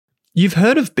You've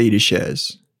heard of beta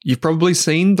shares. You've probably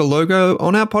seen the logo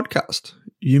on our podcast.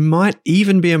 You might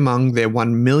even be among their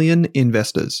 1 million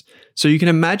investors. So you can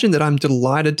imagine that I'm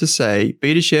delighted to say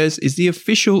Beta Shares is the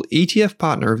official ETF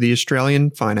partner of the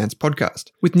Australian Finance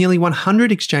Podcast. With nearly 100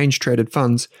 exchange-traded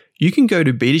funds, you can go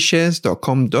to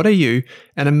betashares.com.au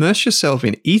and immerse yourself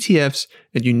in ETFs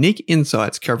and unique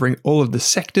insights covering all of the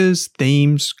sectors,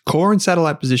 themes, core and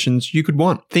satellite positions you could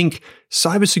want. Think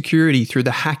cybersecurity through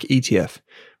the Hack ETF,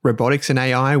 robotics and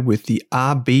AI with the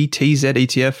RBTZ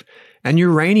ETF, and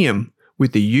uranium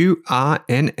with the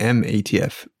URNM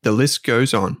ETF. The list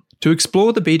goes on. To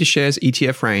explore the Beta Shares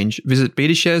ETF range, visit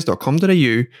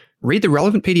betashares.com.au, read the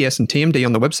relevant PDS and TMD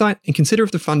on the website, and consider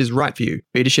if the fund is right for you.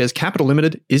 Beta Shares Capital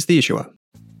Limited is the issuer.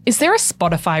 Is there a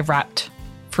Spotify Wrapped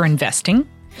for investing?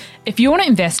 If you want to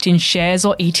invest in shares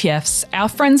or ETFs, our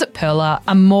friends at Pearler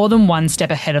are more than one step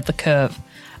ahead of the curve.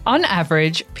 On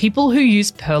average, people who use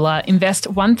Pearler invest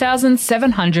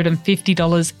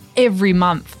 $1,750 every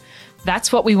month.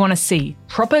 That's what we want to see,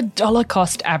 proper dollar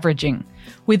cost averaging.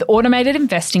 With automated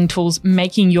investing tools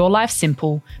making your life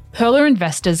simple, Pearler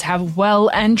investors have well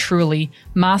and truly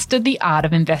mastered the art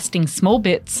of investing small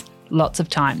bits, lots of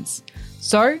times.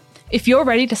 So, if you're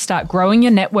ready to start growing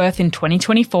your net worth in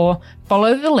 2024,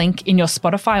 follow the link in your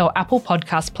Spotify or Apple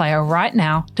podcast player right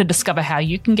now to discover how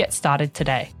you can get started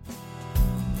today.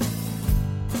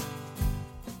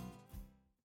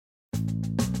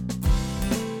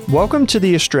 Welcome to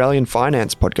the Australian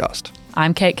Finance Podcast.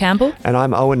 I'm Kate Campbell. And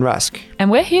I'm Owen Rask. And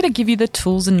we're here to give you the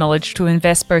tools and knowledge to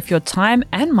invest both your time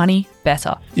and money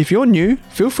better. If you're new,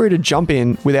 feel free to jump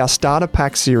in with our Starter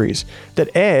Pack series that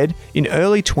aired in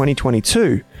early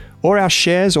 2022, or our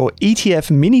Shares or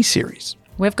ETF mini-series.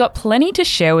 We've got plenty to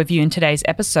share with you in today's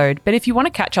episode, but if you want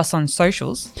to catch us on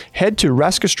socials, head to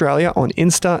Rask Australia on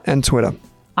Insta and Twitter.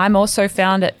 I'm also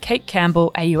found at Kate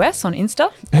Campbell AUS on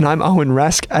Insta. And I'm Owen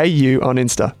Rask AU on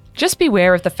Insta. Just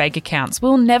beware of the fake accounts.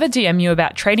 We'll never DM you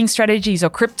about trading strategies or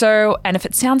crypto, and if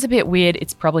it sounds a bit weird,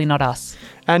 it's probably not us.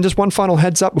 And just one final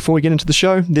heads up before we get into the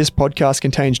show, this podcast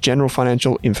contains general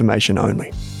financial information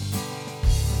only.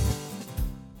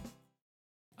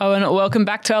 Owen, welcome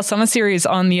back to our summer series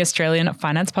on the Australian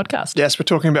Finance Podcast. Yes, we're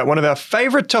talking about one of our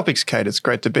favourite topics, Kate. It's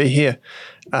great to be here.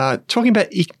 Talking about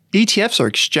ETFs or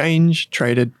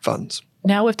exchange-traded funds.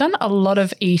 Now, we've done a lot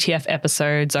of ETF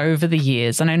episodes over the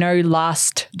years, and I know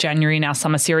last January in our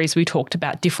summer series, we talked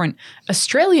about different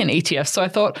Australian ETFs. So I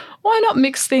thought, why not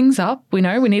mix things up? We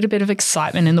know we need a bit of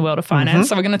excitement in the world of finance.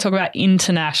 So we're going to talk about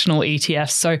international ETFs.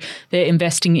 So they're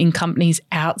investing in companies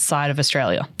outside of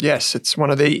Australia. Yes, it's one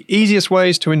of the easiest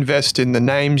ways to invest in the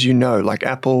names you know, like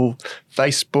Apple,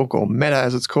 Facebook, or Meta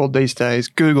as it's called these days,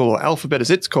 Google or Alphabet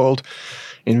as it's called,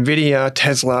 Nvidia,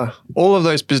 Tesla, all of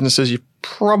those businesses you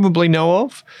probably know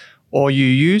of or you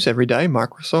use every day,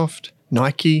 Microsoft,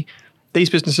 Nike.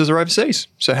 These businesses are overseas.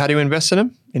 So how do you invest in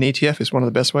them? An ETF is one of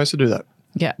the best ways to do that.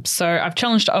 Yeah. So I've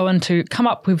challenged Owen to come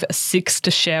up with 6 to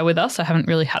share with us. I haven't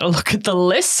really had a look at the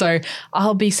list, so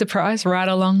I'll be surprised right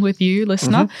along with you,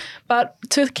 listener. But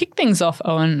to kick things off,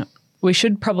 Owen, we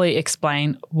should probably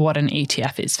explain what an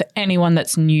ETF is for anyone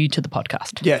that's new to the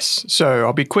podcast. Yes. So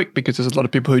I'll be quick because there's a lot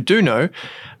of people who do know.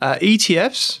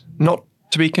 ETFs, not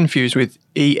to be confused with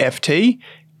EFT.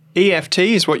 EFT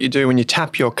is what you do when you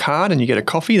tap your card and you get a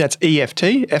coffee. That's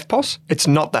EFT, FPOS. It's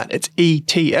not that. It's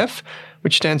ETF,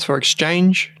 which stands for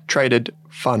Exchange Traded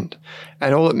Fund.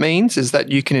 And all it means is that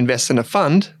you can invest in a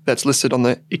fund that's listed on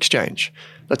the exchange.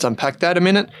 Let's unpack that a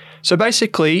minute. So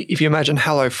basically, if you imagine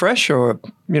HelloFresh or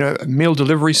a meal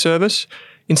delivery service,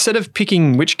 instead of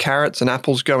picking which carrots and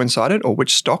apples go inside it or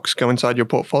which stocks go inside your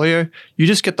portfolio, you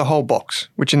just get the whole box,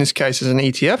 which in this case is an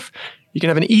ETF. You can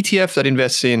have an ETF that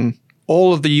invests in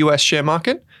all of the US share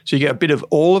market, so you get a bit of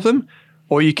all of them,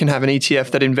 or you can have an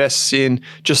ETF that invests in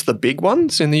just the big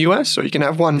ones in the US, or you can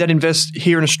have one that invests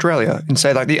here in Australia in,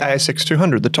 say, like the ASX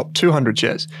 200, the top 200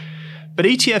 shares. But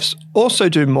ETFs also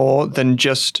do more than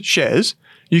just shares.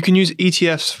 You can use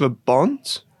ETFs for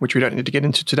bonds, which we don't need to get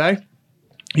into today.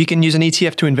 You can use an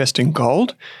ETF to invest in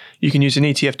gold. You can use an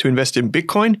ETF to invest in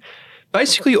Bitcoin.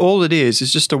 Basically, all it is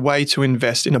just a way to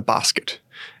invest in a basket.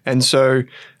 And so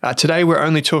today we're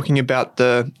only talking about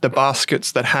the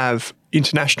baskets that have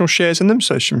international shares in them,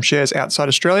 so some shares outside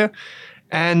Australia.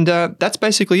 And that's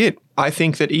basically it. I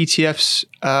think that ETFs,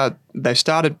 they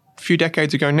started a few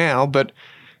decades ago now, but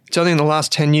it's only in the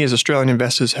last 10 years Australian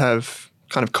investors have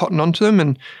kind of cottoned onto them.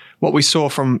 And what we saw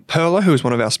from Pearler, who is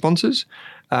one of our sponsors,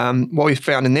 what we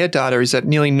found in their data is that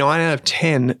nearly 9 out of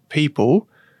 10 people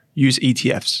use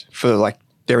ETFs for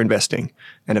their investing.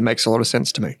 And it makes a lot of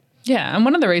sense to me. Yeah, and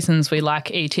one of the reasons we like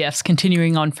ETFs,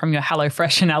 continuing on from your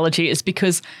HelloFresh analogy, is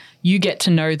because you get to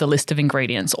know the list of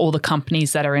ingredients, all the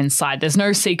companies that are inside. There's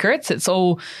no secrets. It's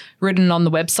all written on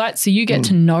the website. So you get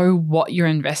to know what you're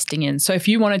investing in. So if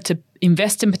you wanted to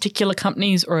invest in particular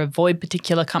companies or avoid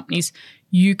particular companies,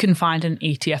 you can find an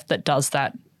ETF that does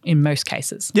that in most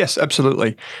cases. Yes,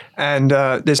 absolutely. And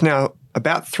there's now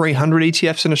about 300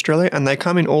 ETFs in Australia, and they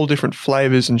come in all different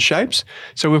flavors and shapes.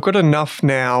 So we've got enough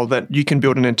now that you can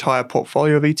build an entire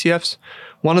portfolio of ETFs.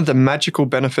 One of the magical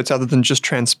benefits, other than just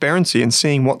transparency and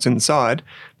seeing what's inside,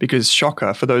 because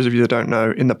shocker, for those of you that don't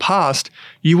know, in the past,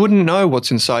 you wouldn't know what's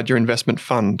inside your investment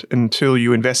fund until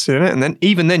you invested in it. And then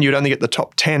even then, you'd only get the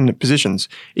top 10 positions,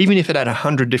 even if it had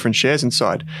 100 different shares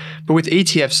inside. But with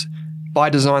ETFs, by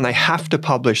design, they have to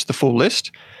publish the full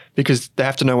list because they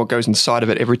have to know what goes inside of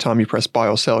it every time you press buy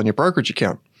or sell in your brokerage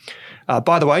account.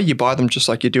 By the way, you buy them just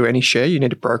like you do any share. You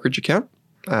need a brokerage account,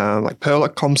 like Pearler,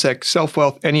 Comsec,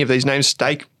 Selfwealth, any of these names,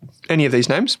 Stake, any of these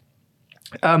names.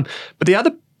 But the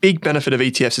other big benefit of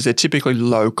ETFs is they're typically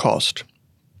low cost.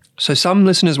 So some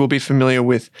listeners will be familiar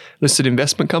with listed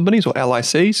investment companies or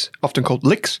LICs, often called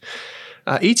LICs.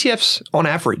 ETFs, on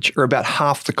average, are about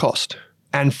half the cost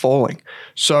and falling.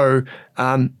 So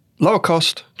lower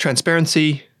cost,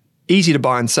 transparency, easy to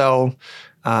buy and sell.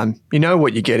 You know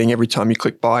what you're getting every time you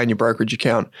click buy in your brokerage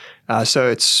account. So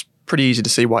it's pretty easy to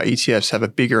see why ETFs have a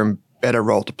bigger and better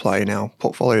role to play in our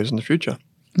portfolios in the future.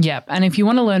 Yep. And if you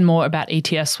want to learn more about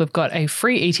ETFs, we've got a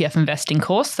free ETF investing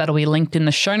course that'll be linked in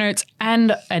the show notes,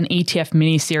 and an ETF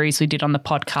mini series we did on the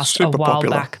podcast a while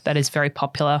back that is very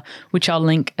popular, which I'll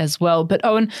link as well. But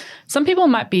Owen, some people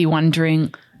might be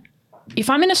wondering, if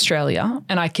I'm in Australia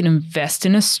and I can invest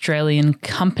in Australian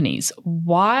companies,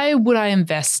 why would I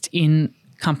invest in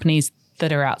companies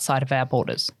that are outside of our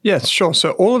borders? Yes, sure.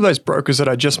 So all of those brokers that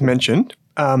I just mentioned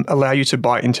allow you to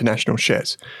buy international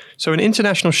shares. So an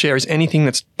international share is anything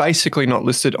that's basically not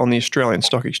listed on the Australian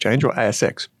Stock Exchange or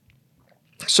ASX.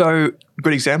 So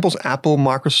good examples, Apple,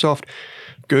 Microsoft,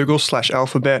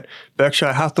 Google/Alphabet,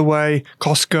 Berkshire Hathaway,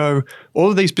 Costco. All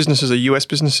of these businesses are US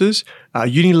businesses.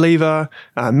 Unilever,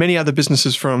 many other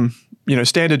businesses from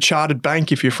Standard Chartered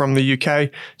Bank if you're from the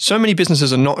UK. So many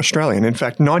businesses are not Australian. In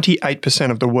fact,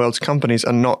 98% of the world's companies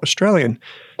are not Australian.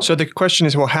 So the question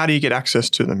is, well, how do you get access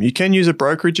to them? You can use a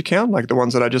brokerage account like the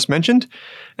ones that I just mentioned,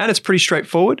 and it's pretty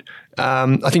straightforward.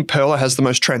 I think Pearler has the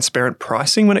most transparent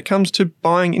pricing when it comes to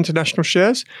buying international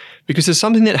shares, because there's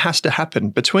something that has to happen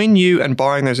between you and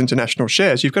buying those international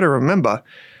shares. You've got to remember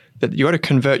that you got to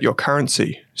convert your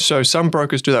currency. So some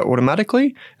brokers do that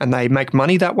automatically and they make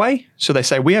money that way. So they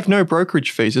say, we have no brokerage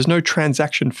fees. There's no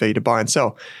transaction fee to buy and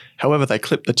sell. However, they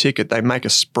clip the ticket. They make a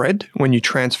spread when you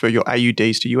transfer your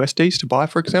AUDs to USDs to buy,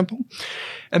 for example.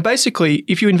 And basically,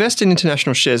 if you invest in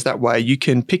international shares that way, you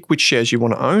can pick which shares you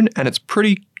want to own, and it's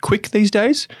pretty quick these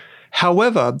days.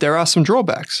 However, there are some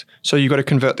drawbacks. So you've got to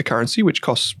convert the currency, which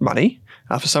costs money.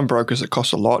 For some brokers, it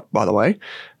costs a lot, by the way.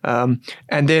 And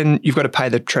then you've got to pay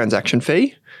the transaction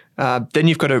fee. Then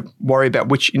you've got to worry about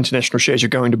which international shares you're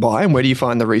going to buy and where do you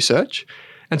find the research,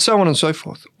 and so on and so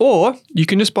forth. Or you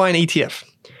can just buy an ETF.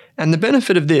 And the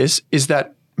benefit of this is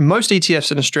that most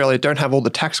ETFs in Australia don't have all the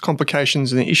tax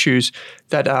complications and the issues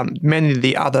that many of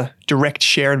the other direct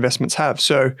share investments have.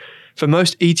 So for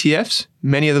most ETFs,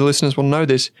 many of the listeners will know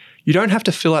this, you don't have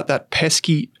to fill out that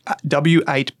pesky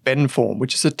W-8 BEN form,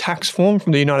 which is a tax form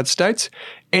from the United States.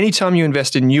 Anytime you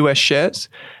invest in US shares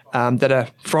that are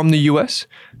from the US,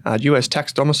 US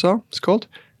tax domicile, it's called,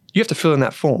 you have to fill in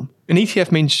that form. An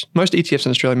ETF means, most ETFs in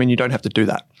Australia mean you don't have to do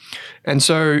that. And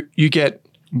so you get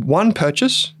one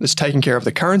purchase that's taking care of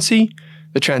the currency,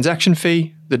 the transaction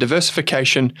fee, the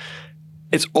diversification.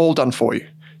 It's all done for you.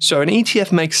 So an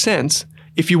ETF makes sense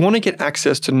if you want to get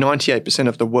access to 98%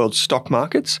 of the world's stock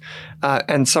markets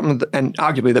and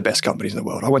arguably the best companies in the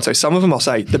world. I won't say some of them, I'll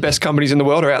say the best companies in the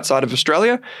world are outside of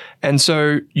Australia. And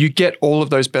so you get all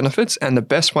of those benefits. And the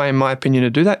best way, in my opinion, to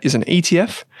do that is an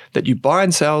ETF that you buy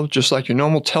and sell just like your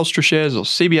normal Telstra shares or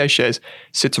CBA shares,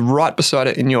 sits right beside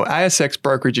it in your ASX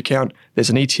brokerage account. There's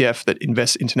an ETF that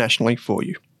invests internationally for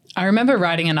you. I remember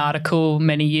writing an article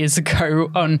many years ago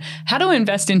on how to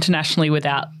invest internationally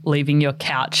without leaving your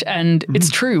couch. And it's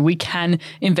true, we can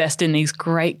invest in these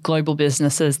great global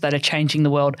businesses that are changing the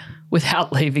world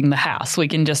without leaving the house. We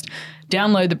can just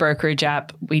download the brokerage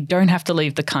app. We don't have to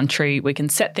leave the country. We can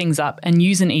set things up and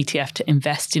use an ETF to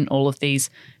invest in all of these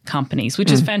companies,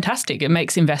 which is fantastic. It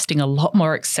makes investing a lot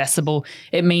more accessible.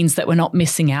 It means that we're not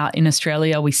missing out in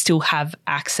Australia. We still have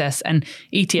access, and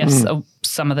ETFs are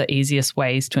some of the easiest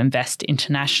ways to invest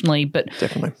internationally. But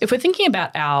definitely, if we're thinking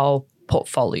about our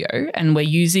portfolio and we're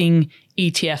using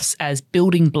ETFs as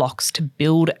building blocks to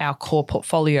build our core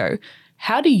portfolio.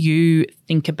 How do you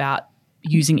think about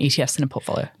using ETFs in a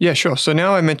portfolio? Yeah, sure. So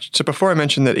before I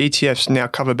mentioned that ETFs now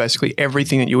cover basically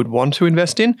everything that you would want to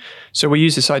invest in. So we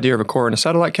use this idea of a core and a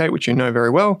satellite, Kate, which you know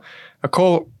very well. A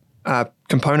core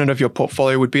component of your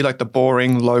portfolio would be like the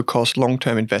boring, low-cost,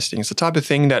 long-term investing. It's the type of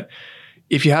thing that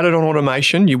if you had it on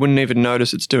automation, you wouldn't even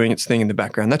notice it's doing its thing in the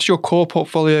background. That's your core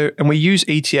portfolio. And we use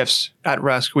ETFs at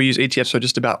Rask. We use ETFs for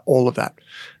just about all of that.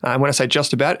 And when I say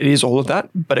just about, it is all of that,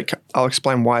 but I'll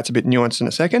explain why it's a bit nuanced in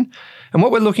a second. And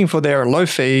what we're looking for there are low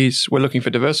fees. We're looking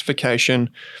for diversification.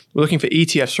 We're looking for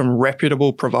ETFs from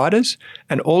reputable providers.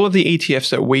 And all of the ETFs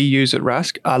that we use at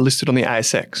Rask are listed on the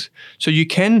ASX. So you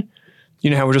can, you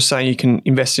know how we're just saying you can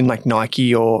invest in like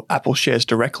Nike or Apple shares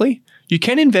directly? You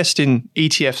can invest in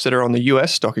ETFs that are on the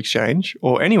US stock exchange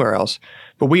or anywhere else,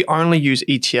 but we only use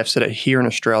ETFs that are here in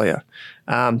Australia.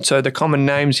 So the common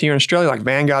names here in Australia, like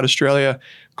Vanguard Australia,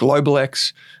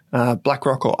 GlobalX,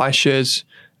 BlackRock or iShares,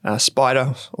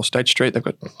 Spider or State Street, they've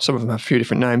got some of them have a few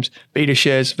different names,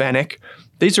 BetaShares, VanEck.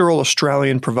 These are all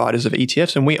Australian providers of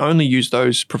ETFs, and we only use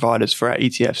those providers for our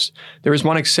ETFs. There is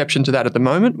one exception to that at the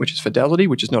moment, which is Fidelity,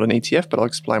 which is not an ETF, but I'll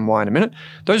explain why in a minute.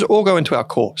 Those all go into our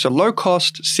core. So low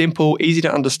cost, simple, easy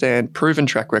to understand, proven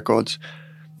track records.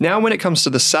 Now, when it comes to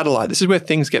the satellite, this is where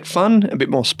things get fun, a bit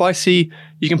more spicy.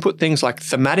 You can put things like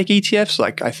thematic ETFs,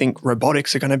 like I think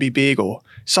robotics are going to be big, or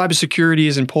cybersecurity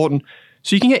is important.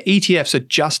 So you can get ETFs that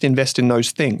just invest in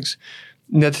those things.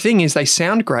 Now, the thing is, they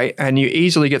sound great and you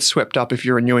easily get swept up if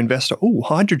you're a new investor. Oh,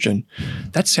 hydrogen.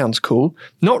 That sounds cool.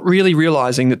 Not really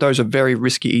realizing that those are very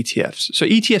risky ETFs. So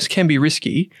ETFs can be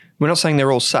risky. We're not saying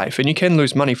they're all safe, and you can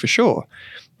lose money for sure.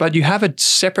 But you have a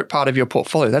separate part of your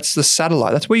portfolio. That's the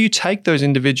satellite. That's where you take those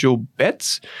individual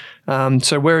bets.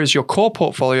 So whereas your core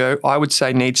portfolio, I would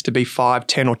say, needs to be 5,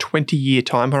 10 or 20-year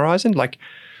time horizon. Like,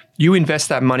 you invest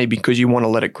that money because you want to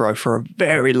let it grow for a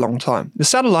very long time. The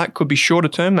satellite could be shorter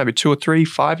term, maybe 2 or 3,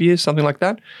 5 years, something like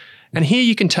that. And here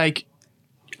you can take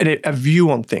a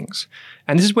view on things.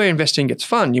 And this is where investing gets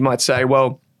fun. You might say,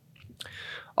 well,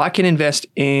 I can invest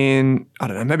in, I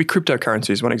don't know, maybe cryptocurrency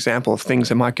is one example of things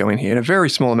that might go in here in a very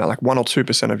small amount, like 1 or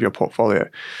 2% of your portfolio.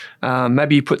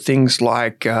 Maybe you put things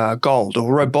like gold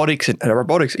or robotics in a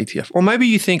robotics ETF. Or maybe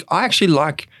you think, I actually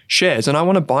like shares and I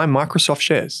want to buy Microsoft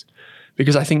shares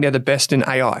because I think they're the best in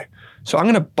AI. So I'm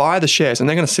going to buy the shares and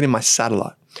they're going to sit in my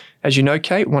satellite. As you know,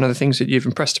 Kate, one of the things that you've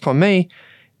impressed upon me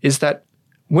is that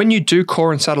when you do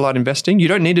core and satellite investing, you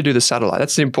don't need to do the satellite.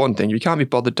 That's the important thing. If you can't be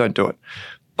bothered, don't do it.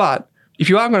 But if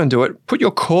you are going to do it, put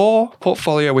your core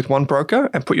portfolio with one broker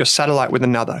and put your satellite with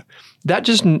another. That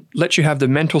just lets you have the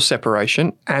mental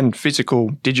separation and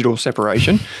physical digital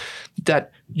separation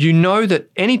that you know that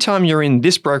anytime you're in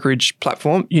this brokerage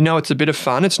platform, you know it's a bit of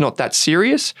fun. It's not that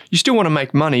serious. You still want to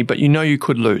make money, but you know you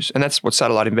could lose. And that's what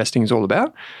satellite investing is all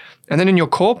about. And then in your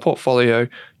core portfolio,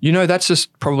 you know that's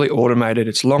just probably automated.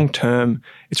 It's long-term.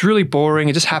 It's really boring.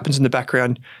 It just happens in the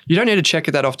background. You don't need to check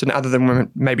it that often other than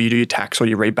when maybe you do your tax or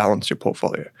you rebalance your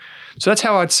portfolio. So that's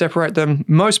how I'd separate them.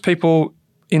 Most people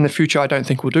in the future, I don't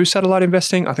think will do satellite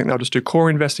investing. I think they'll just do core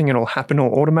investing and it'll happen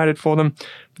all automated for them.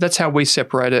 But that's how we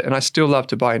separate it. And I still love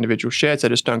to buy individual shares. They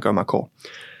just don't go in my core.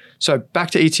 So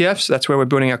back to ETFs. That's where we're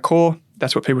building our core.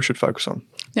 That's what people should focus on.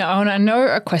 Now, I know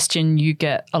a question you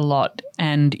get a lot,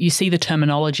 and you see the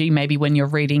terminology maybe when you're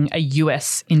reading a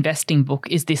US investing book,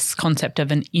 is this concept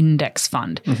of an index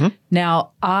fund. Mm-hmm.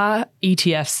 Now, are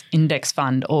ETFs index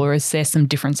fund, or is there some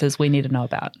differences we need to know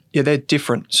about? Yeah, they're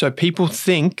different. So people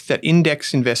think that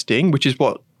index investing, which is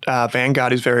what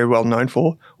Vanguard is very well known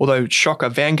for, although shocker,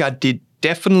 Vanguard did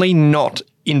definitely not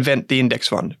invent the index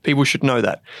fund. People should know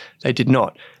that. They did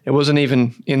not. It wasn't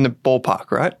even in the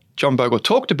ballpark, right? John Bogle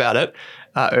talked about it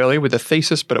earlier with a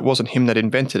thesis, but it wasn't him that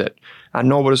invented it,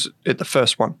 nor was it the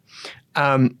first one.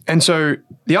 And so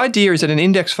the idea is that an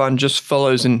index fund just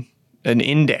follows an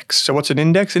index. So what's an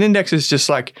index? An index is just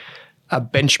like a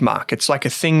benchmark. It's like a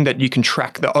thing that you can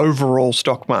track the overall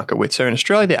stock market with. So in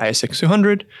Australia, the ASX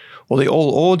 200 or the All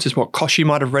Ords is what Koshy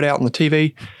might have read out on the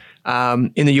TV.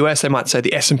 In the US, they might say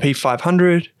the S&P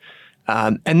 500.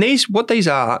 And these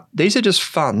are just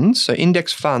funds. So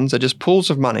index funds are just pools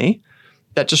of money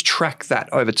that just track that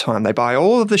over time. They buy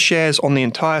all of the shares on the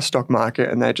entire stock market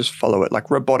and they just follow it like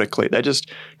robotically. They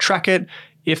just track it.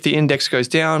 If the index goes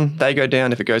down, they go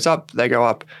down. If it goes up, they go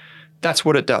up. That's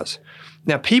what it does.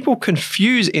 Now, people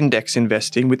confuse index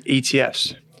investing with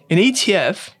ETFs. An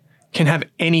ETF can have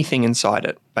anything inside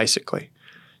it, basically.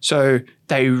 So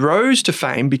they rose to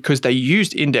fame because they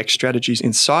used index strategies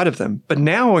inside of them. But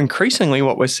now increasingly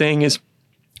what we're seeing is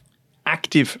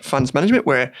active funds management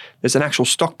where there's an actual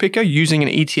stock picker using an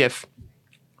ETF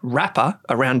wrapper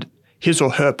around his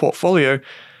or her portfolio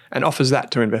and offers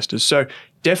that to investors. So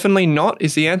definitely not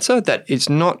is the answer. That it's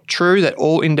not true that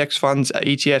all index funds are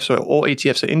ETFs or all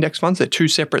ETFs are index funds. They're two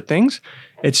separate things.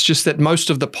 It's just that most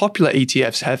of the popular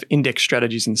ETFs have index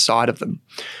strategies inside of them.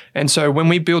 And so when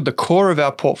we build the core of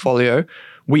our portfolio,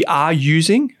 we are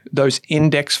using those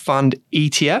index fund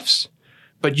ETFs,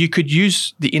 but you could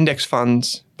use the index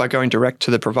funds by going direct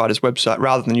to the provider's website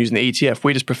rather than using the ETF.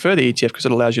 We just prefer the ETF because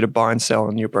it allows you to buy and sell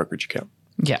on your brokerage account.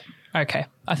 Yeah. Okay.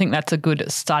 I think that's a good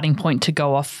starting point to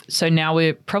go off. So now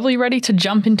we're probably ready to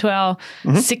jump into our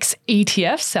 6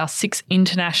 ETFs, our 6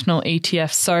 international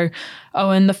ETFs. So,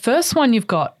 and the first one you've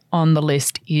got on the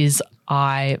list is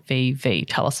IVV.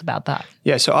 Tell us about that.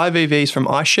 Yeah, so IVV is from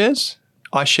iShares.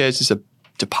 iShares is a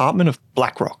department of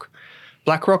BlackRock.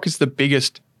 BlackRock is the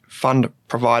biggest fund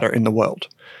provider in the world.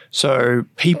 So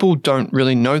people don't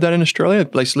really know that in Australia,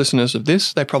 at least listeners of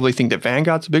this. They probably think that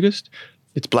Vanguard's the biggest.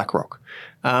 It's BlackRock.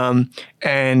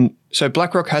 And so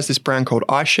BlackRock has this brand called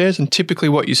iShares, and typically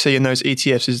what you see in those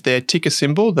ETFs is their ticker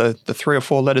symbol, the 3 or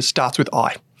 4 letters, starts with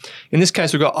I. In this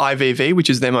case, we've got IVV, which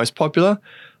is their most popular.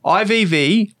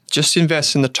 IVV just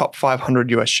invests in the top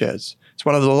 500 US shares. It's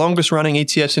one of the longest running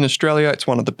ETFs in Australia. It's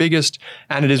one of the biggest,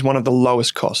 and it is one of the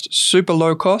lowest cost, super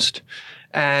low cost.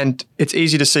 And it's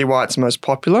easy to see why it's most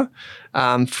popular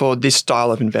for this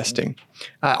style of investing.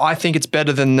 I think it's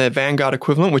better than the Vanguard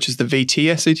equivalent, which is the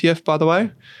VTS ETF, by the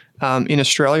way. In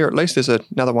Australia, at least, there's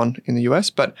another one in the US.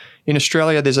 But in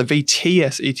Australia, there's a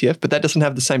VTS ETF, but that doesn't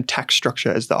have the same tax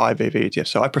structure as the IVV ETF.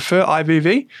 So I prefer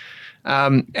IVV.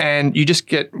 And you just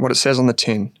get what it says on the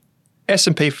tin.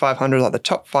 S&P 500, like the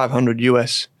top 500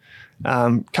 US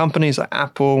companies like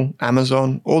Apple,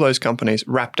 Amazon, all those companies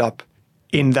wrapped up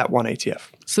in that one ETF.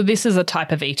 So this is a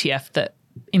type of ETF that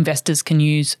investors can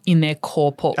use in their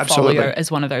core portfolio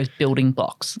as one of those building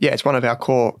blocks. Yeah, it's one of our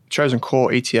chosen core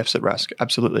ETFs at Rask.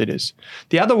 Absolutely it is.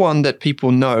 The other one that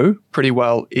people know pretty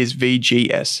well is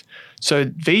VGS. So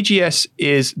VGS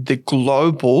is the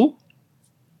global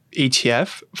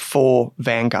ETF for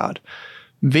Vanguard.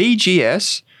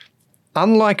 VGS,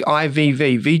 unlike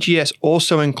IVV, VGS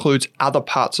also includes other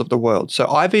parts of the world. So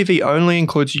IVV only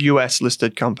includes US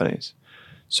listed companies.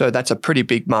 So that's a pretty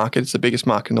big market. It's the biggest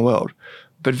market in the world.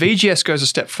 But VGS goes a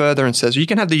step further and says you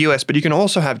can have the US, but you can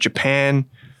also have Japan,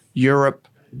 Europe,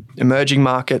 emerging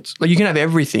markets. Like you can have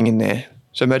everything in there.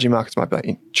 So emerging markets might be like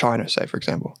in China, say, for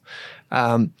example.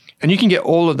 And you can get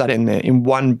all of that in there in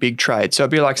one big trade. So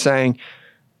it'd be like saying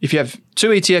if you have 2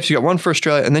 ETFs, you've got one for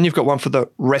Australia and then you've got one for the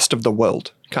rest of the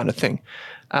world kind of thing.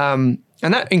 And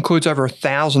that includes over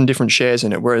 1,000 different shares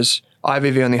in it, whereas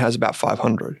IVV only has about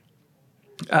 500.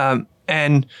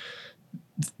 And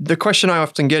the question I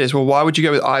often get is, well, why would you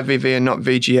go with IVV and not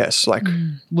VGS? Like,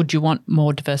 would you want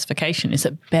more diversification? Is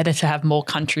it better to have more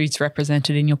countries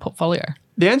represented in your portfolio?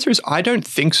 The answer is I don't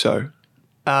think so.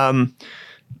 And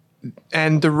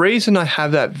the reason I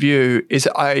have that view is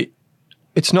I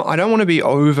don't want to be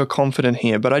overconfident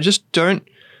here, but I just don't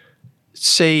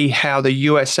see how the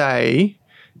USA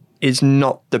is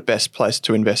not the best place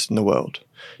to invest in the world.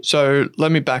 So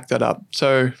let me back that up.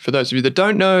 So for those of you that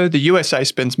don't know, the USA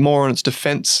spends more on its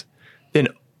defense than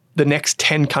the next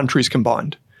 10 countries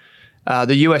combined.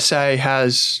 The USA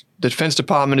has, the Defense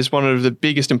Department is one of the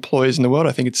biggest employers in the world.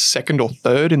 I think it's second or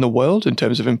third in the world in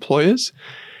terms of employers.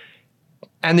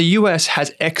 And the US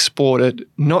has exported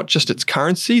not just its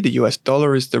currency, the US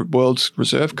dollar is the world's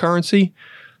reserve currency.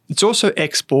 It's also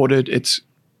exported its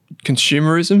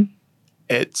consumerism,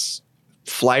 its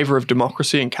flavor of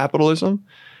democracy and capitalism.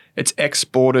 It's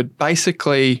exported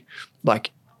basically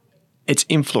like its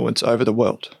influence over the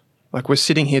world. Like we're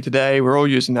sitting here today, we're all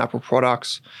using Apple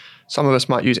products. Some of us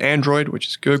might use Android, which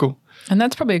is Google. And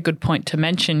that's probably a good point to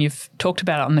mention. You've talked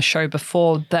about it on the show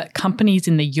before that companies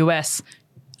in the US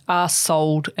are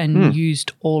sold and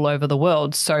used all over the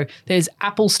world. So there's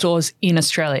Apple stores in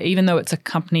Australia. Even though it's a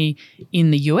company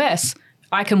in the US,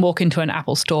 I can walk into an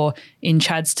Apple store in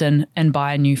Chadstone and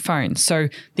buy a new phone. So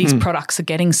these products are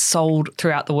getting sold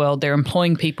throughout the world. They're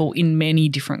employing people in many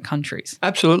different countries.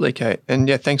 Absolutely, Kate. And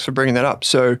yeah, thanks for bringing that up.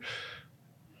 So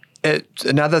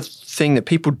another thing that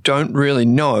people don't really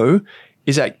know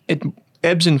is that it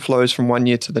ebbs and flows from one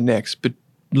year to the next. But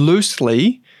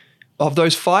loosely, of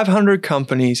those 500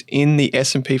 companies in the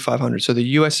S&P 500, so the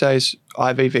USA's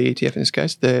IVV ETF in this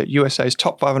case, the USA's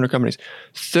top 500 companies,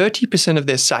 30% of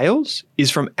their sales is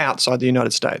from outside the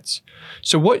United States.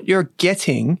 So what you're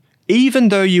getting, even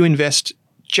though you invest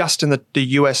just in the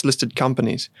US listed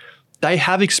companies, they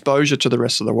have exposure to the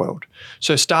rest of the world.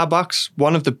 So Starbucks,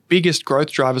 one of the biggest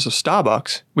growth drivers of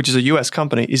Starbucks, which is a US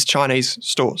company, is Chinese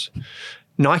stores.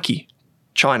 Nike,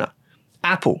 China.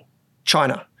 Apple,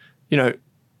 China.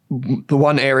 the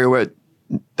one area where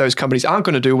those companies aren't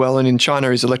going to do well, and in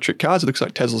China is electric cars. It looks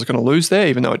like Tesla's going to lose there,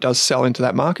 even though it does sell into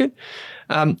that market.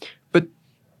 But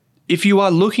if you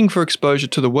are looking for exposure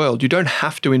to the world, you don't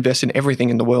have to invest in everything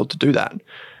in the world to do that.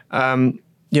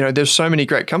 There's so many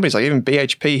great companies, like even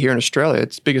BHP here in Australia,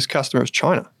 its biggest customer is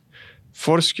China,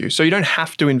 Fortescue. So you don't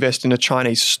have to invest in a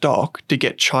Chinese stock to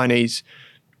get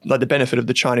the benefit of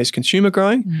the Chinese consumer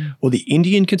growing or the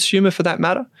Indian consumer for that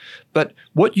matter. But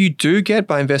what you do get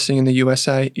by investing in the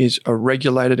USA is a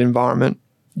regulated environment.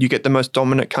 You get the most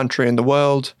dominant country in the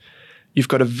world. You've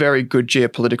got a very good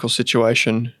geopolitical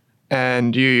situation,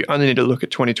 and you only need to look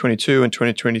at 2022 and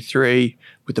 2023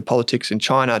 with the politics in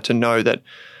China to know that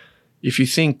if you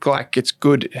think like it's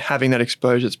good having that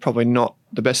exposure, it's probably not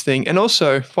the best thing. And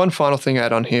also, one final thing I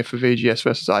add on here for VGS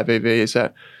versus IVV is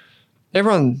that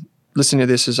everyone listening to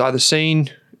this has either seen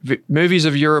movies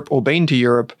of Europe or been to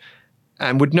Europe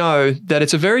and would know that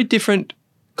it's a very different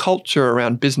culture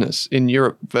around business in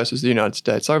Europe versus the United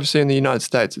States. Obviously, in the United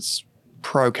States, it's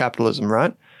pro-capitalism,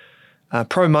 right?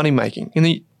 Pro-money making.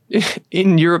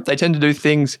 In Europe, they tend to do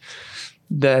things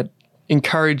that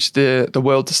encourage the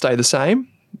world to stay the same,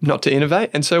 not to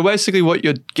innovate. And so basically what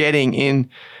you're getting in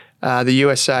the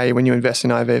USA when you invest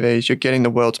in IVVs, you're getting the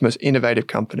world's most innovative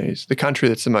companies, the country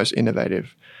that's the most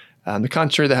innovative, the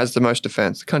country that has the most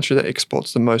defense, the country that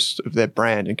exports the most of their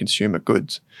brand and consumer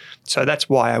goods. So that's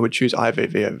why I would choose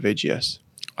IVV over VGS.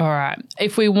 All right.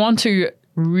 If we want to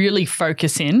really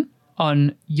focus in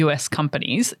on US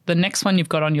companies, the next one you've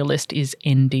got on your list is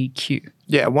NDQ.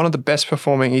 Yeah, one of the best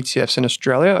performing ETFs in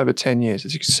Australia over 10 years.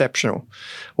 It's exceptional,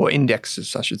 or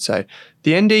indexes, I should say.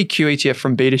 The NDQ ETF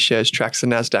from BetaShares tracks the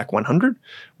NASDAQ 100,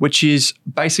 which is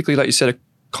basically, like you said, a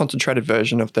concentrated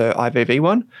version of the IVV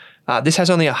one. This has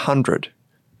only 100,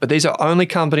 but these are only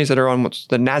companies that are on what's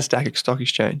the NASDAQ stock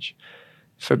exchange.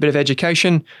 For a bit of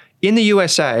education, in the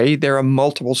USA, there are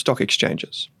multiple stock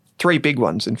exchanges, 3 big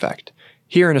ones, in fact.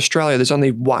 Here in Australia, there's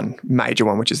only one major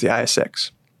one, which is the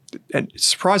ASX. And it's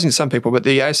surprising to some people, but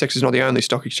the ASX is not the only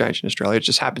stock exchange in Australia. It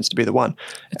just happens to be the one.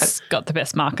 It's got the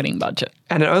best marketing budget.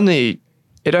 And it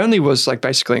only was like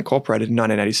basically incorporated in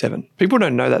 1987. People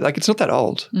don't know that. Like, it's not that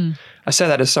old. I say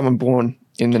that as someone born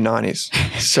in the 90s.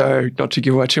 So not to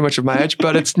give away too much of my age,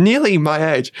 but it's nearly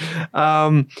my age.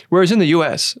 Whereas in the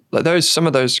US, like some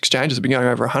of those exchanges have been going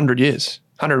over 100 years.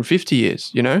 150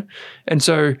 years, And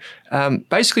so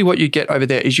basically what you get over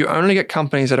there is you only get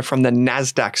companies that are from the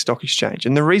NASDAQ stock exchange.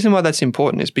 And the reason why that's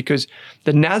important is because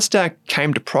the NASDAQ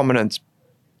came to prominence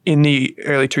in the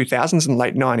early 2000s and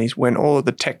late 90s when all of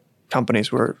the tech companies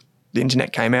the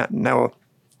internet came out and they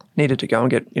needed to go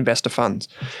and get investor funds.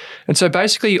 And so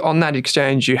basically on that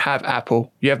exchange, you have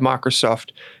Apple, you have Microsoft,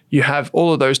 you have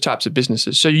all of those types of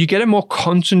businesses. So you get a more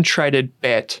concentrated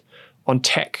bet on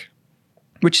tech,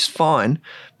 which is fine.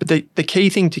 But the key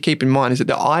thing to keep in mind is that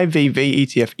the IVV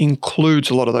ETF includes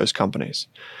a lot of those companies.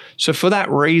 So for that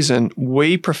reason,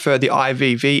 we prefer the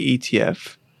IVV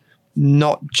ETF,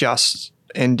 not just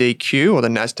NDQ or the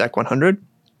NASDAQ 100.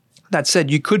 That said,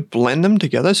 you could blend them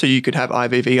together. So you could have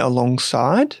IVV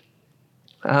alongside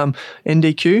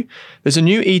NDQ. There's a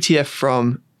new ETF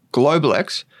from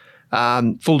GlobalX.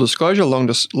 Full disclosure,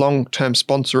 long-term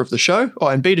sponsor of the show. Oh,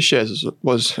 and BetaShares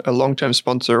was a long-term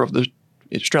sponsor of the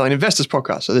Australian Investors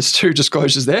Podcast. So there's 2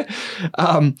 disclosures there.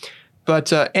 But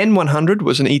N100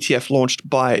 was an ETF launched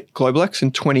by GlobalX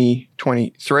in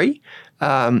 2023.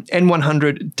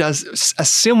 N100 does a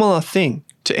similar thing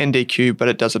to NDQ, but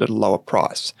it does it at a lower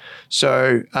price.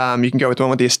 So you can go with the one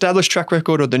with the established track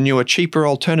record or the newer, cheaper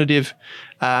alternative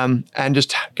and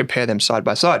just compare them side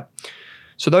by side.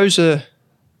 So those are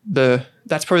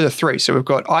that's probably the 3. So we've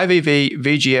got IVV,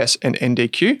 VGS, and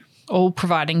NDQ. All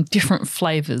providing different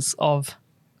flavors of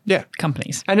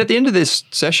companies. And at the end of this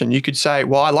session, you could say,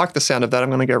 well, I like the sound of that. I'm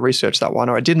going to go research that one.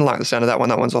 Or I didn't like the sound of that one.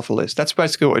 That one's off the list. That's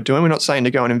basically what we're doing. We're not saying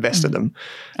to go and invest in them.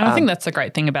 And I think that's the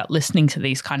great thing about listening to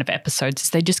these kind of episodes is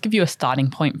they just give you a starting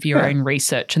point for your own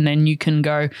research. And then you can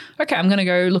go, okay, I'm going to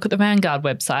go look at the Vanguard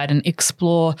website and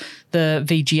explore the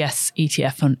VGS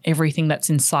ETF and everything that's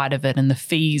inside of it and the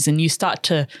fees. And you start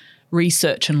to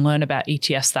research and learn about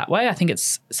ETFs that way. I think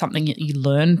it's something that you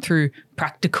learn through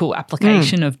practical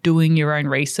application of doing your own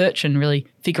research and really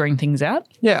figuring things out.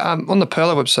 Yeah, on the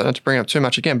Perla website, not to bring up too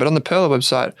much again, but on the Perla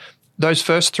website, those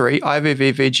first 3,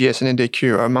 IVV, VGS, and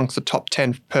NDQ, are amongst the top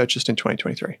 10 purchased in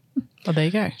 2023. Well, there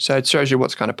you go. So it shows you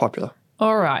what's kind of popular.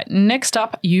 All right. Next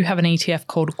up, you have an ETF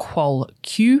called QUAL.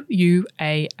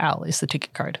 QUAL is the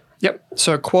ticket code. Yep.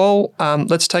 So qual,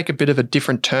 let's take a bit of a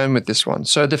different turn with this one.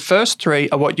 So the first three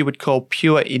are what you would call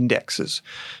pure indexes.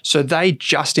 So they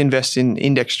just invest in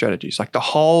index strategies, like the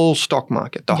whole stock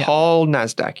market, the whole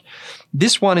NASDAQ.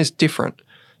 This one is different.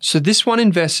 So this one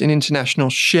invests in international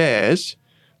shares,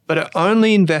 but it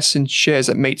only invests in shares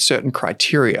that meet certain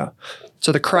criteria.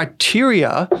 So the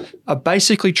criteria are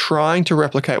basically trying to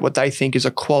replicate what they think is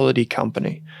a quality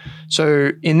company. So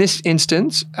in this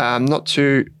instance, not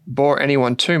to bore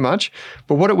anyone too much,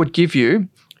 but what it would give you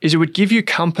is it would give you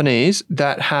companies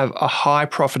that have a high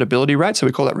profitability rate. So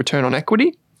we call that return on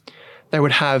equity. They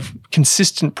would have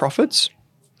consistent profits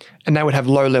and they would have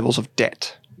low levels of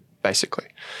debt, basically.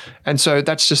 And so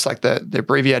that's just like the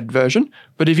abbreviated version.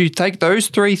 But if you take those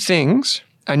three things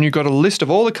and you've got a list of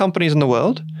all the companies in the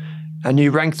world and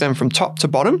you rank them from top to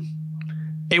bottom,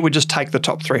 it would just take the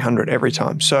top 300 every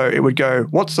time. So it would go,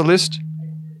 what's the list?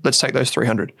 Let's take those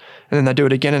 300. And then they do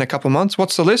it again in a couple of months.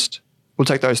 What's the list? We'll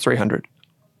take those 300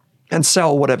 and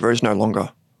sell whatever is no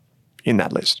longer in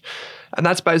that list. And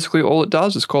that's basically all it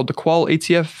does. It's called the qual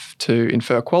ETF to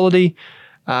infer quality.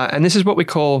 And this is what we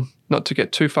call, not to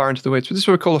get too far into the weeds, but this is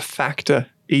what we call a factor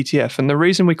ETF. And the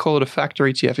reason we call it a factor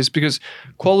ETF is because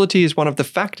quality is one of the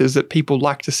factors that people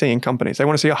like to see in companies. They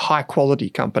want to see a high quality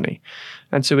company.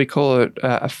 And so we call it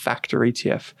a factor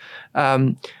ETF.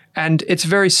 And it's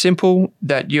very simple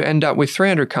that you end up with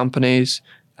 300 companies.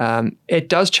 It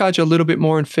does charge a little bit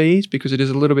more in fees because it is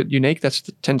a little bit unique. That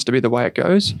tends to be the way it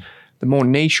goes. The more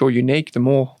niche or unique, the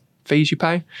more fees you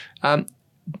pay.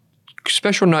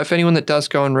 Special note for anyone that does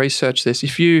go and research this,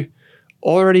 if you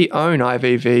already own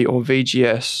IVV or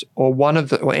VGS or or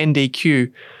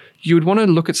NDQ, you would want to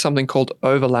look at something called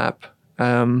overlap.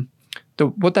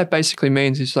 What that basically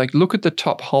means is like look at the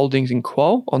top holdings in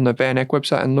qual on the Van Eck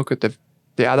website and look at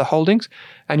the other holdings,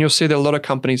 and you'll see that a lot of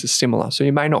companies are similar. So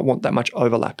you may not want that much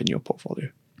overlap in your portfolio.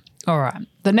 All right.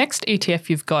 The next ETF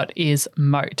you've got is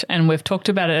MOAT, and we've talked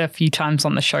about it a few times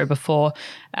on the show before.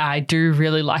 I do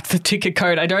really like the ticker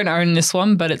code. I don't own this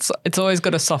one, but it's always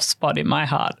got a soft spot in my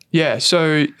heart. Yeah.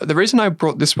 So the reason I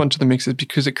brought this one to the mix is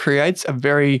because it creates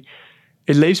it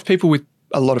leaves people with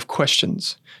a lot of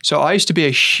questions. So I used to be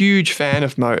a huge fan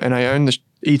of MOAT, and I owned the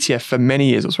ETF for many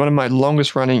years. It was one of my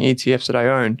longest running ETFs that I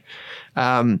owned.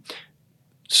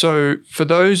 So for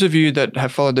those of you that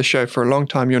have followed the show for a long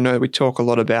time, you'll know we talk a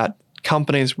lot about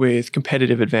companies with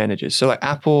competitive advantages. So like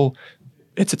Apple,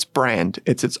 it's its brand,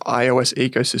 it's its iOS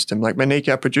ecosystem. Like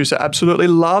Monica, our producer, absolutely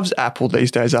loves Apple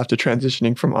these days after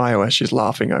transitioning from iOS. She's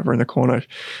laughing over in the corner.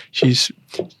 She's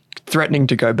threatening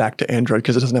to go back to Android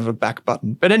because it doesn't have a back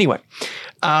button. But anyway,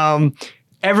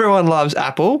 everyone loves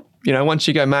Apple. You know, once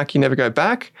you go Mac, you never go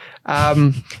back.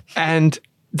 And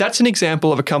that's an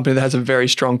example of a company that has a very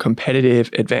strong competitive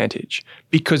advantage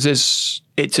because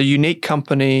it's a unique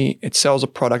company. It sells a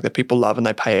product that people love and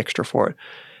they pay extra for it.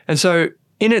 And so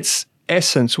in its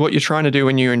essence, what you're trying to do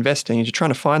when you're investing is you're trying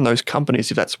to find those companies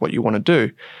if that's what you want to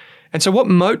do. And so what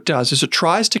MOAT does is it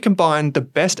tries to combine the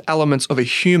best elements of a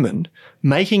human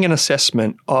making an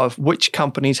assessment of which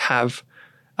companies have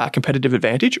a competitive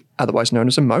advantage, otherwise known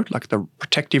as a moat, like the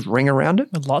protective ring around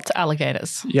it. With lots of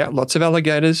alligators. Yeah, lots of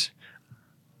alligators.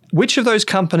 Which of those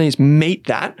companies meet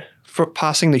that for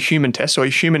passing the human test? So a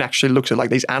human actually looks at, like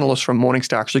these analysts from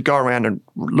Morningstar actually go around and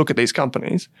look at these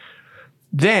companies.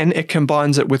 Then it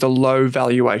combines it with a low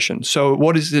valuation. So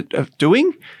what is it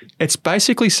doing? It's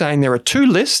basically saying there are two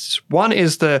lists. One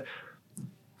is the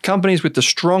companies with the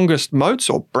strongest moats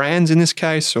or brands in this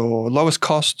case or lowest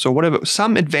costs or whatever,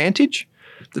 some advantage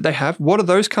that they have. What are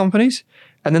those companies?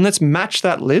 And then let's match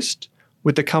that list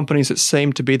with the companies that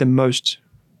seem to be the most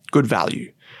good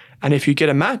value. And if you get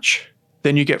a match,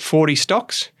 then you get 40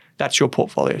 stocks. That's your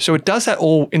portfolio. So it does that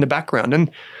all in the background.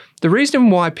 And the reason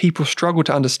why people struggle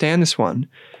to understand this one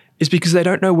is because they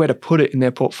don't know where to put it in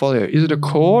their portfolio. Is it a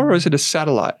core or is it a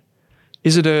satellite?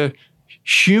 Is it a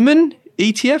human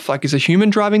ETF? Like, is a human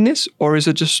driving this? Or is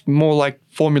it just more like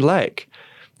formulaic?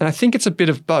 And I think it's a bit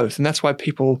of both. And that's why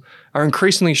people are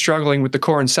increasingly struggling with the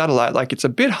core and satellite. Like, it's a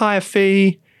bit higher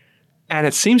fee, and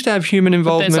it seems to have human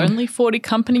involvement. But there's only 40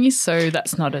 companies, so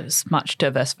that's not as much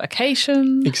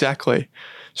diversification. Exactly.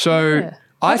 So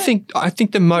I think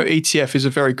the MOAT ETF is a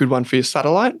very good one for your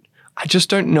satellite. I just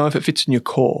don't know if it fits in your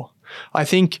core. I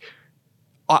think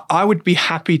I would be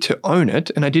happy to own it,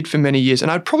 and I did for many years,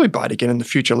 and I'd probably buy it again in the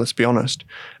future, let's be honest.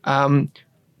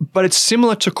 But it's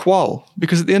similar to qual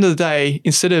because at the end of the day,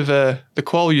 instead of the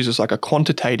qual uses like a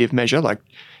quantitative measure, like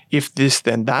if this,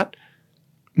 then that,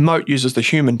 MOAT uses the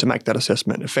human to make that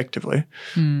assessment effectively.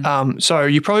 So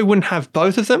you probably wouldn't have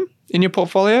both of them in your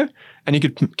portfolio and you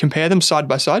could compare them side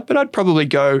by side, but I'd probably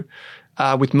go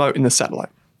with MOAT in the satellite.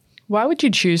 Why would you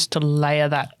choose to layer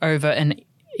that over an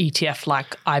ETF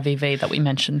like IVV that we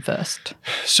mentioned first?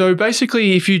 So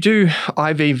basically, if you do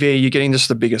IVV, you're getting just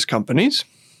the biggest companies.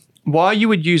 Why you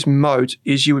would use MOAT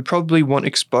is you would probably want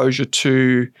exposure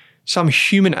to some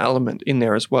human element in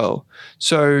there as well.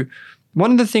 So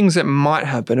one of the things that might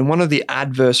happen, and one of the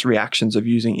adverse reactions of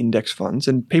using index funds,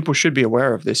 and people should be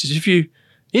aware of this, is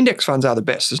index funds are the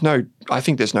best. I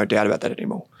think there's no doubt about that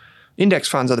anymore. Index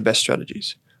funds are the best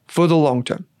strategies for the long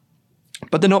term,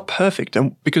 but they're not perfect.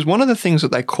 And because one of the things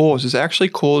that they cause is they actually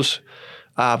cause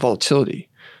volatility.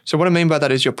 So what I mean by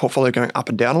that is your portfolio going up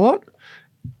and down a lot.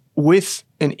 With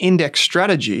an index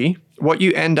strategy, what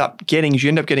you end up getting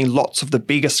is lots of the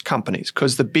biggest companies,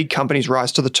 because the big companies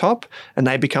rise to the top and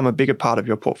they become a bigger part of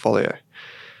your portfolio.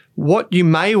 What you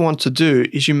may want to do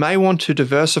is you may want to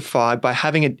diversify by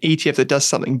having an ETF that does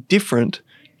something different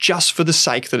just for the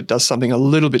sake that it does something a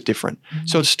little bit different. Mm-hmm.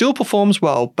 So it still performs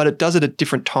well, but it does it at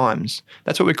different times.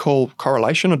 That's what we call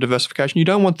correlation or diversification. You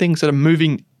don't want things that are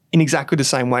moving in exactly the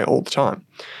same way all the time.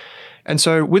 And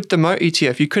so with the MOAT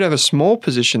ETF, you could have a small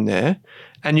position there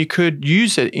and you could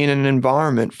use it in an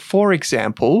environment, for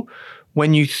example,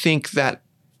 when you think that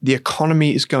the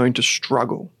economy is going to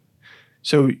struggle.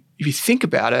 So if you think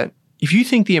about it, if you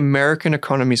think the American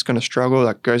economy is going to struggle,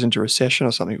 like goes into recession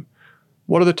or something,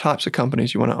 what are the types of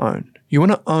companies you want to own? You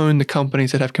want to own the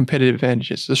companies that have competitive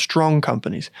advantages, the strong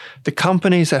companies, the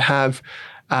companies that have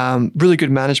really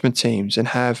good management teams and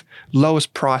have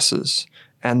lowest prices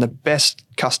and the best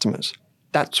customers.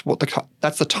 That's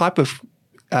the type of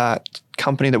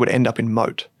company that would end up in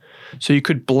MOAT. So you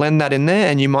could blend that in there,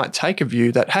 and you might take a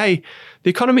view that, hey, the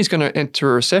economy is going to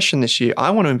enter a recession this year.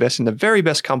 I want to invest in the very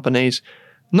best companies,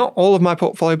 not all of my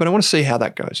portfolio, but I want to see how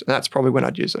that goes. And that's probably when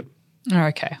I'd use it.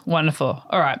 Okay, wonderful.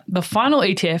 All right. The final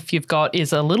ETF you've got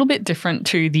is a little bit different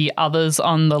to the others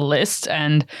on the list,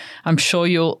 and I'm sure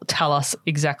you'll tell us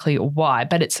exactly why,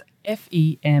 but it's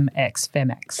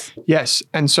FEMX. Yes.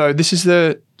 And so this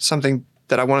is something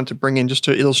that I wanted to bring in just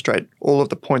to illustrate all of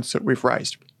the points that we've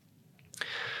raised.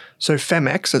 So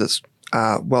FEMX, that is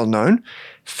well known,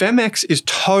 FEMX is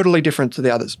totally different to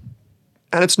the others.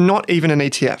 And it's not even an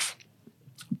ETF.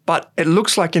 But it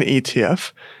looks like an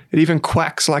ETF. It even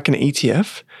quacks like an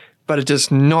ETF, but it's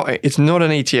not an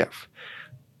ETF.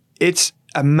 It's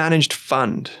a managed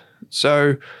fund.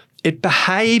 So it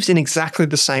behaves in exactly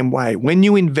the same way. When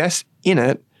you invest in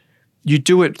it, you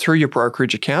do it through your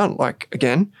brokerage account, like,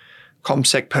 again,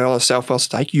 CommSec, Pearl, or Southwell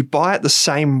Stake. You buy it the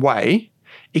same way,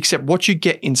 except what you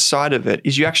get inside of it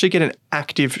is you actually get an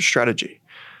active strategy.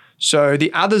 So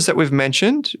the others that we've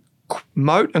mentioned,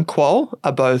 MOAT and Qual,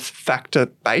 are both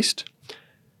factor-based.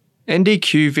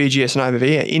 NDQ, VGS, and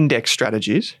IVV are index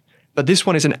strategies, but this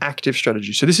one is an active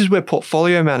strategy. So this is where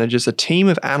portfolio managers, a team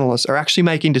of analysts, are actually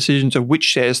making decisions of which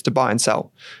shares to buy and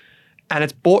sell. And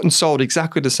it's bought and sold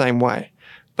exactly the same way.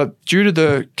 But due to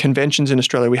the conventions in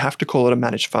Australia, we have to call it a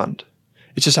managed fund.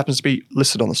 It just happens to be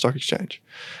listed on the stock exchange.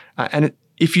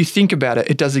 If you think about it,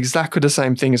 it does exactly the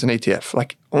same thing as an ETF,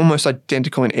 like almost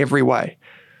identical in every way.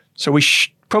 So we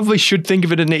probably should think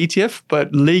of it as an ETF,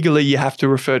 but legally you have to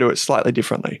refer to it slightly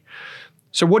differently.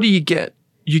 So what do you get?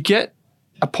 You get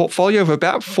a portfolio of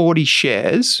about 40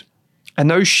 shares, and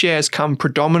those shares come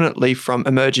predominantly from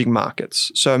emerging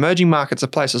markets. So emerging markets are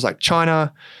places like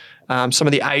China, some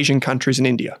of the Asian countries, and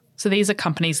India. So these are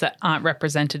companies that aren't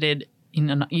represented in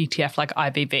an ETF like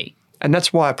IVV. And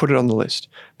that's why I put it on the list,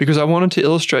 because I wanted to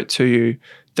illustrate to you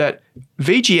that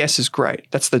VGS is great.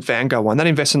 That's the Vanguard one. That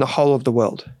invests in the whole of the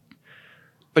world.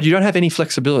 But you don't have any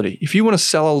flexibility. If you want to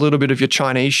sell a little bit of your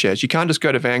Chinese shares, you can't just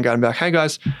go to Vanguard and be like, hey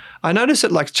guys, I noticed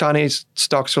that like Chinese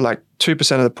stocks are like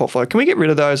 2% of the portfolio. Can we get rid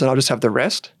of those and I'll just have the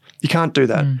rest? You can't do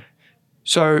that.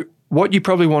 So what you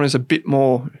probably want is a bit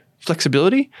more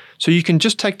flexibility. So you can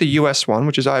just take the US one,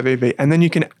 which is IVV, and then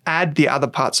you can add the other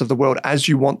parts of the world as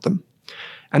you want them.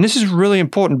 And this is really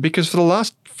important because for the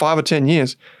last 5 or 10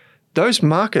 years, those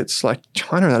markets like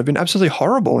China have been absolutely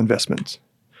horrible investments,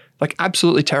 like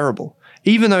absolutely terrible.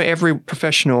 Even though every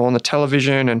professional on the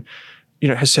television and,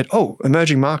 has said, oh,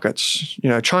 emerging markets,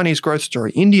 Chinese growth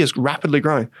story, India's rapidly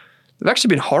growing. They've actually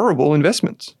been horrible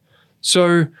investments.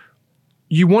 So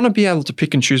you want to be able to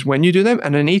pick and choose when you do them,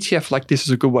 and an ETF like this is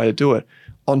a good way to do it.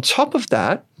 On top of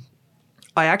that,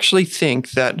 I actually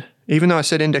think that even though I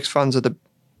said index funds are the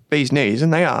bee's knees,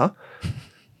 and they are,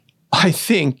 I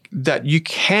think that you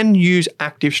can use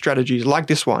active strategies like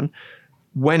this one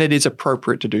when it is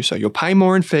appropriate to do so. You'll pay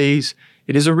more in fees.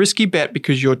 It is a risky bet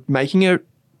because you're making a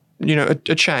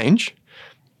change,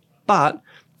 but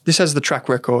this has the track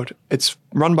record. It's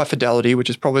run by Fidelity, which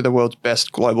is probably the world's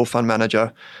best global fund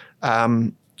manager.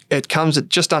 it comes at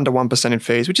just under 1% in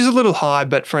fees, which is a little high,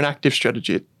 but for an active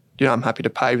strategy, I'm happy to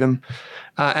pay them.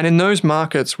 And in those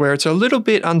markets where it's a little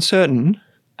bit uncertain,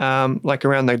 like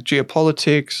around the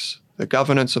geopolitics, the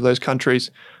governance of those countries,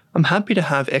 I'm happy to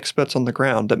have experts on the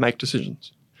ground that make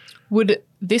decisions. Would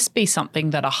this be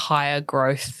something that a higher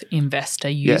growth investor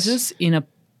uses in a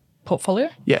portfolio?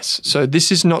 Yes. So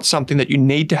this is not something that you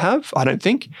need to have, I don't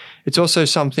think. It's also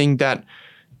something that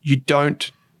you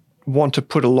don't want to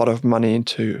put a lot of money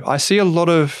into. I see a lot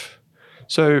of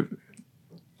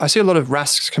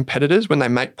Rask's competitors when they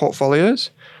make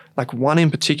portfolios, like one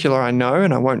in particular I know,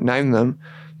 and I won't name them,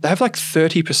 they have like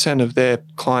 30% of their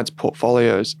clients'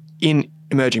 portfolios in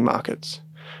emerging markets.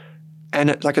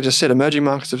 And like I just said, emerging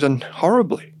markets have done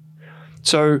horribly.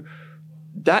 So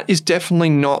that is definitely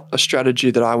not a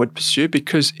strategy that I would pursue,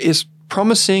 because as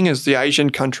promising as the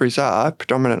Asian countries are,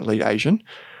 predominantly Asian,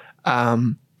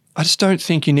 I just don't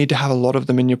think you need to have a lot of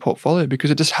them in your portfolio,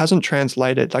 because it just hasn't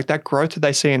translated. Like that growth that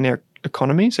they see in their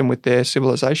economies and with their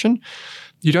civilization,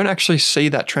 you don't actually see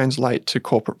that translate to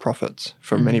corporate profits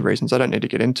for many reasons I don't need to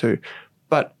get into.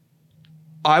 But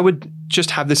I would just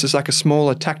have this as like a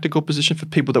smaller tactical position for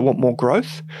people that want more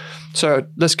growth. So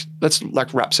let's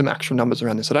like wrap some actual numbers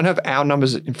around this. I don't have our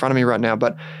numbers in front of me right now,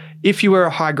 but if you were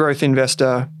a high growth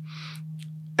investor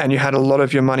and you had a lot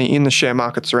of your money in the share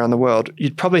markets around the world,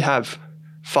 you'd probably have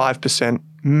 5%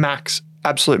 max,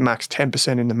 absolute max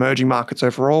 10% in emerging markets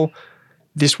overall.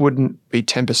 This wouldn't be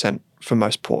 10% for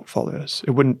most portfolios.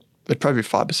 It'd probably be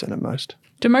 5% at most.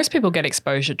 Do most people get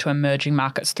exposure to emerging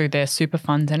markets through their super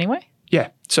funds anyway? Yeah.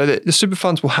 So the super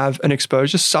funds will have an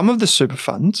exposure. Some of the super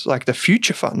funds, like the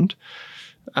Future Fund,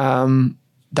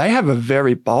 they have a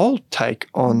very bold take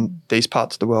on these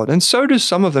parts of the world. And so do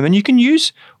some of them. And you can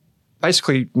use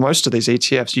basically most of these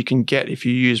ETFs you can get if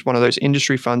you use one of those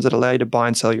industry funds that allow you to buy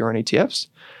and sell your own ETFs.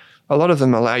 A lot of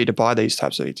them allow you to buy these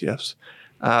types of ETFs.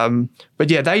 But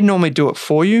yeah, they normally do it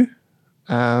for you,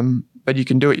 but you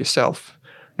can do it yourself.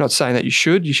 I'm not saying that you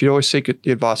should. You should always seek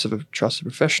the advice of a trusted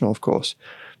professional, of course.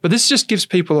 But this just gives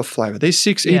people a flavor. These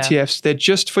 6 ETFs, they're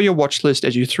just for your watch list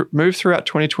as you move throughout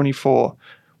 2024.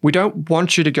 We don't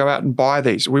want you to go out and buy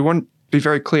these. We want to be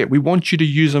very clear. We want you to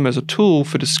use them as a tool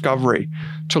for discovery,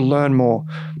 to learn more.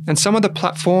 And some of the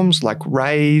platforms like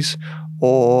Raise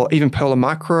or even Perla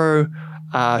Micro,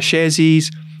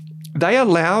 Sharesies, they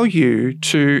allow you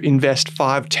to invest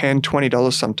 $5, $10,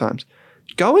 $20 sometimes.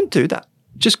 Go and do that.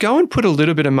 Just go and put a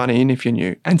little bit of money in if you're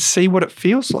new and see what it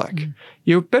feels like.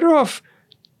 You're better off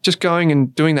just going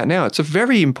and doing that now. It's a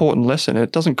very important lesson.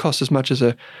 It doesn't cost as much as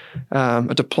a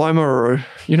diploma or a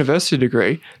university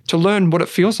degree to learn what it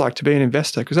feels like to be an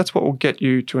investor, because that's what will get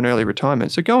you to an early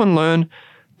retirement. So go and learn,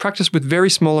 practice with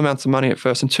very small amounts of money at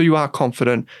first until you are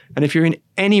confident. And if you're in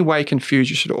any way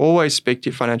confused, you should always speak to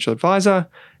your financial advisor.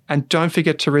 And don't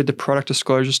forget to read the product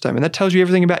disclosure statement. That tells you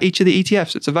everything about each of the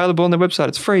ETFs. It's available on their website.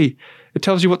 It's free. It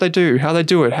tells you what they do, how they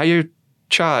do it, how you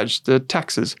charge, the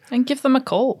taxes. And give them a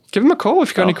call. Give them a call if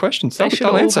you've got any questions. They should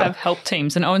all have help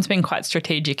teams. And Owen's been quite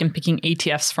strategic in picking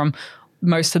ETFs from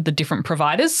most of the different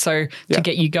providers. So to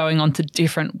get you going onto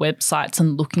different websites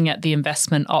and looking at the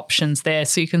investment options there,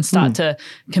 so you can start to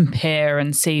compare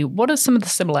and see what are some of the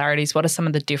similarities, what are some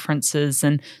of the differences,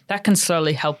 and that can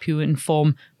slowly help you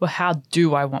inform, well, how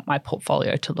do I want my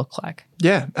portfolio to look like?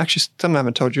 Yeah, actually, something I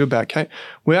haven't told you about, Kate.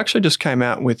 We actually just came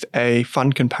out with a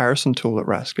fund comparison tool at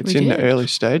Rask. It's in the early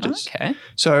stages. Okay.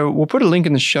 So we'll put a link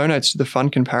in the show notes to the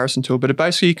fund comparison tool, but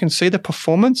basically you can see the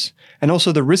performance and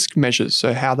also the risk measures,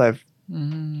 so how they've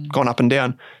gone up and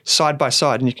down side by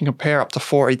side, and you can compare up to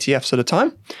 4 ETFs at a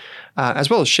time, as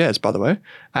well as shares, by the way.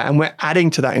 And we're adding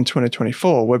to that in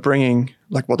 2024. We're bringing,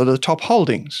 like, what are the top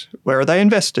holdings? Where are they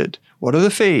invested? What are the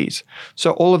fees?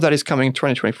 So all of that is coming in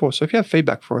 2024. So if you have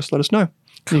feedback for us, let us know.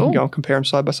 Cool. You can go and compare them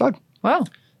side by side. Wow.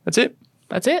 That's it.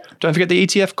 That's it. Don't forget the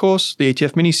ETF course, the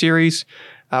ETF mini-series.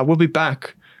 We'll be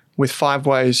back with 5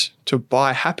 ways to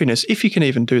buy happiness, if you can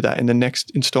even do that, in the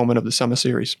next installment of the summer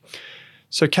series.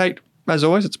 So, Kate, as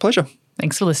always, it's a pleasure.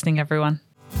 Thanks for listening, everyone.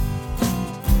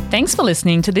 Thanks for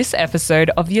listening to this episode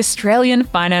of the Australian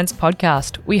Finance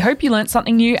Podcast. We hope you learnt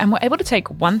something new and were able to take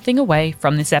one thing away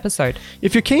from this episode.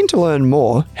 If you're keen to learn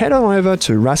more, head on over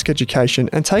to Rask Education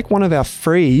and take one of our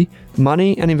free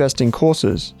money and investing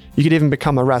courses. You could even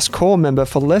become a Rask Core member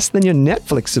for less than your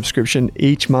Netflix subscription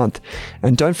each month.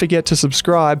 And don't forget to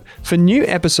subscribe for new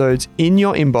episodes in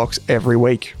your inbox every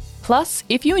week. Plus,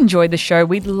 if you enjoyed the show,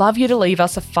 we'd love you to leave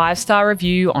us a 5-star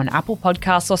review on Apple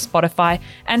Podcasts or Spotify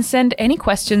and send any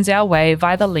questions our way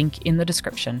via the link in the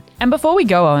description. And before we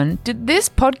go on, did this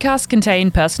podcast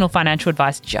contain personal financial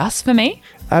advice just for me?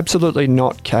 Absolutely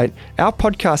not, Kate. Our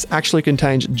podcast actually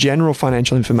contains general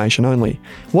financial information only.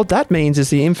 What that means is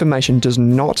the information does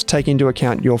not take into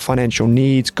account your financial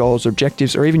needs, goals,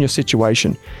 objectives, or even your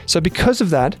situation. So because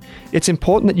of that, it's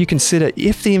important that you consider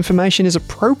if the information is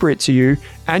appropriate to you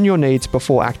and your needs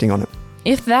before acting on it.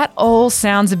 If that all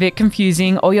sounds a bit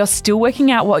confusing or you're still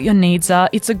working out what your needs are,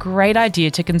 it's a great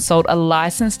idea to consult a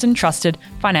licensed and trusted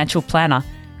financial planner.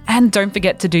 And don't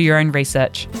forget to do your own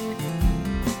research.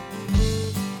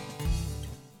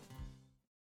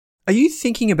 Are you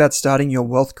thinking about starting your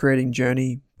wealth creating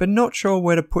journey, but not sure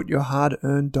where to put your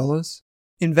hard-earned dollars?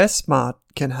 InvestSmart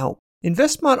can help.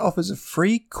 InvestSmart offers a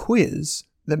free quiz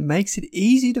that makes it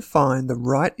easy to find the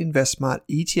right InvestSmart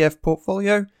ETF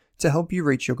portfolio to help you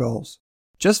reach your goals.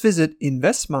 Just visit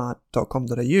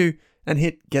investsmart.com.au and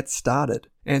hit Get Started.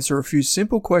 Answer a few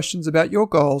simple questions about your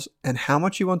goals and how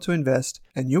much you want to invest,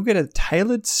 and you'll get a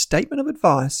tailored statement of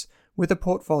advice with a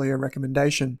portfolio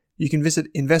recommendation. You can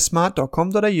visit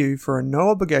investsmart.com.au for a no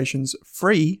obligations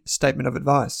free statement of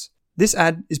advice. This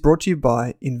ad is brought to you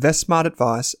by InvestSmart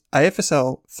Advice,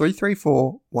 AFSL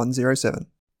 334107.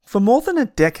 For more than a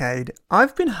decade,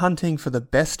 I've been hunting for the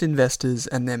best investors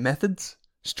and their methods,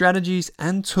 strategies,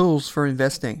 and tools for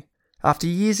investing. After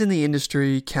years in the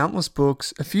industry, countless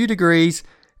books, a few degrees,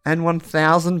 and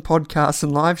 1,000 podcasts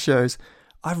and live shows,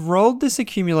 I've rolled this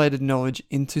accumulated knowledge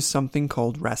into something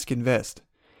called Rask Invest.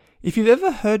 If you've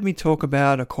ever heard me talk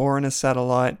about a core and a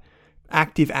satellite,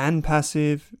 active and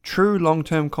passive, true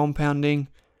long-term compounding,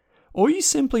 or you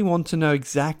simply want to know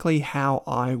exactly how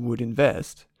I would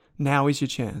invest, now is your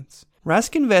chance.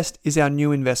 Rask Invest is our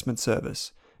new investment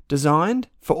service, designed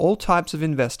for all types of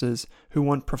investors who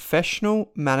want professional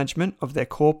management of their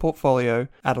core portfolio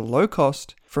at a low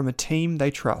cost from a team they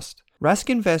trust.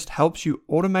 Rask Invest helps you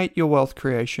automate your wealth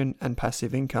creation and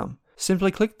passive income.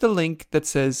 Simply click the link that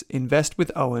says Invest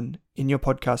with Owen in your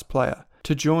podcast player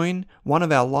to join one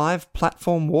of our live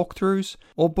platform walkthroughs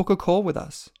or book a call with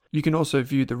us. You can also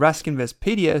view the Rask Invest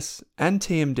PDS and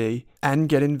TMD and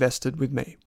get invested with me.